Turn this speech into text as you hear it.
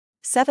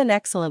7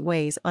 excellent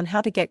ways on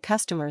how to get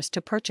customers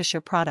to purchase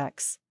your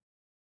products.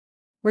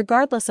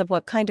 Regardless of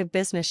what kind of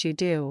business you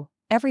do,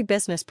 every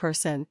business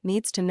person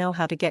needs to know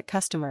how to get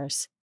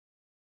customers.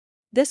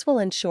 This will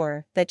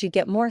ensure that you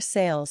get more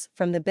sales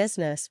from the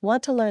business.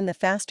 Want to learn the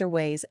faster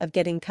ways of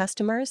getting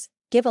customers?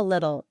 Give a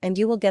little and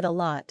you will get a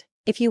lot.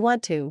 If you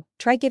want to,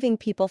 try giving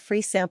people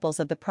free samples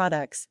of the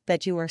products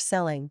that you are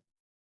selling.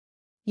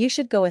 You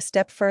should go a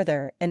step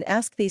further and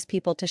ask these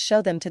people to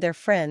show them to their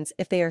friends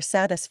if they are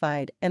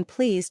satisfied and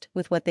pleased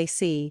with what they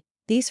see.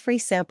 These free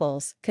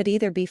samples could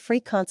either be free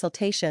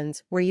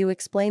consultations where you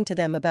explain to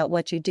them about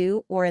what you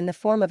do, or in the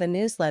form of a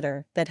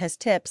newsletter that has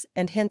tips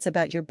and hints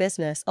about your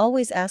business.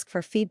 Always ask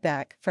for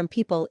feedback from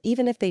people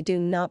even if they do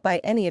not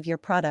buy any of your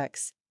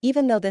products.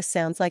 Even though this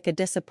sounds like a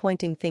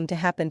disappointing thing to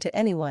happen to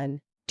anyone,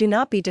 do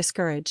not be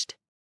discouraged.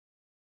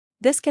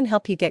 This can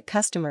help you get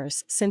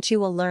customers since you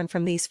will learn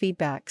from these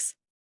feedbacks.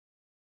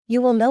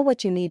 You will know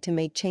what you need to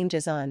make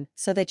changes on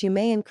so that you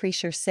may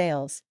increase your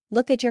sales.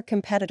 Look at your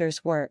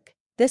competitors' work.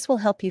 This will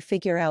help you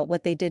figure out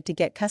what they did to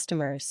get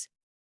customers.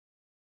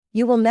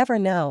 You will never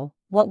know,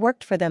 what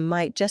worked for them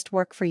might just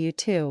work for you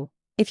too.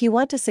 If you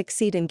want to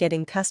succeed in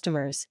getting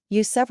customers,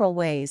 use several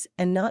ways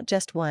and not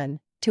just one.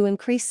 To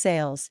increase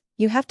sales,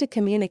 you have to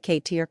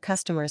communicate to your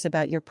customers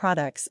about your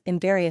products in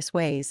various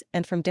ways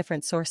and from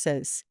different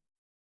sources.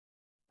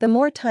 The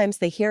more times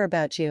they hear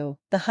about you,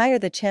 the higher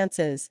the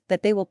chances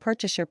that they will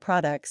purchase your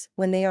products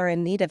when they are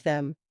in need of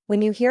them.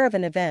 When you hear of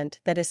an event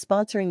that is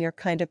sponsoring your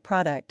kind of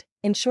product,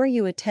 ensure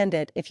you attend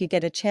it if you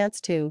get a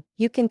chance to.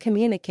 You can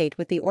communicate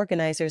with the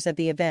organizers of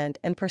the event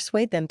and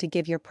persuade them to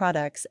give your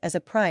products as a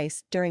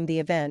price during the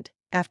event,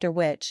 after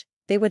which,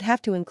 they would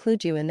have to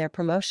include you in their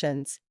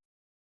promotions.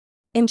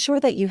 Ensure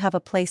that you have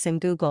a place in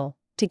Google.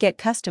 To get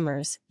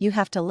customers, you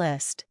have to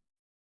list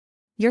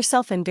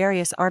yourself in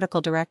various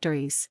article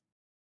directories.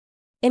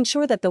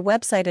 Ensure that the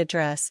website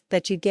address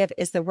that you give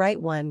is the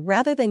right one.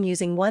 Rather than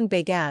using one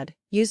big ad,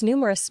 use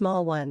numerous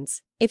small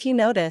ones. If you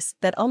notice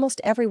that almost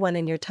everyone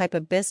in your type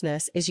of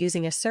business is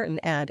using a certain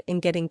ad in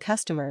getting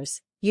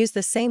customers, use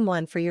the same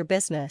one for your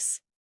business.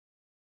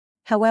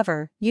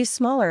 However, use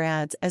smaller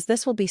ads as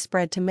this will be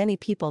spread to many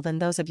people than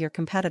those of your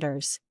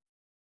competitors.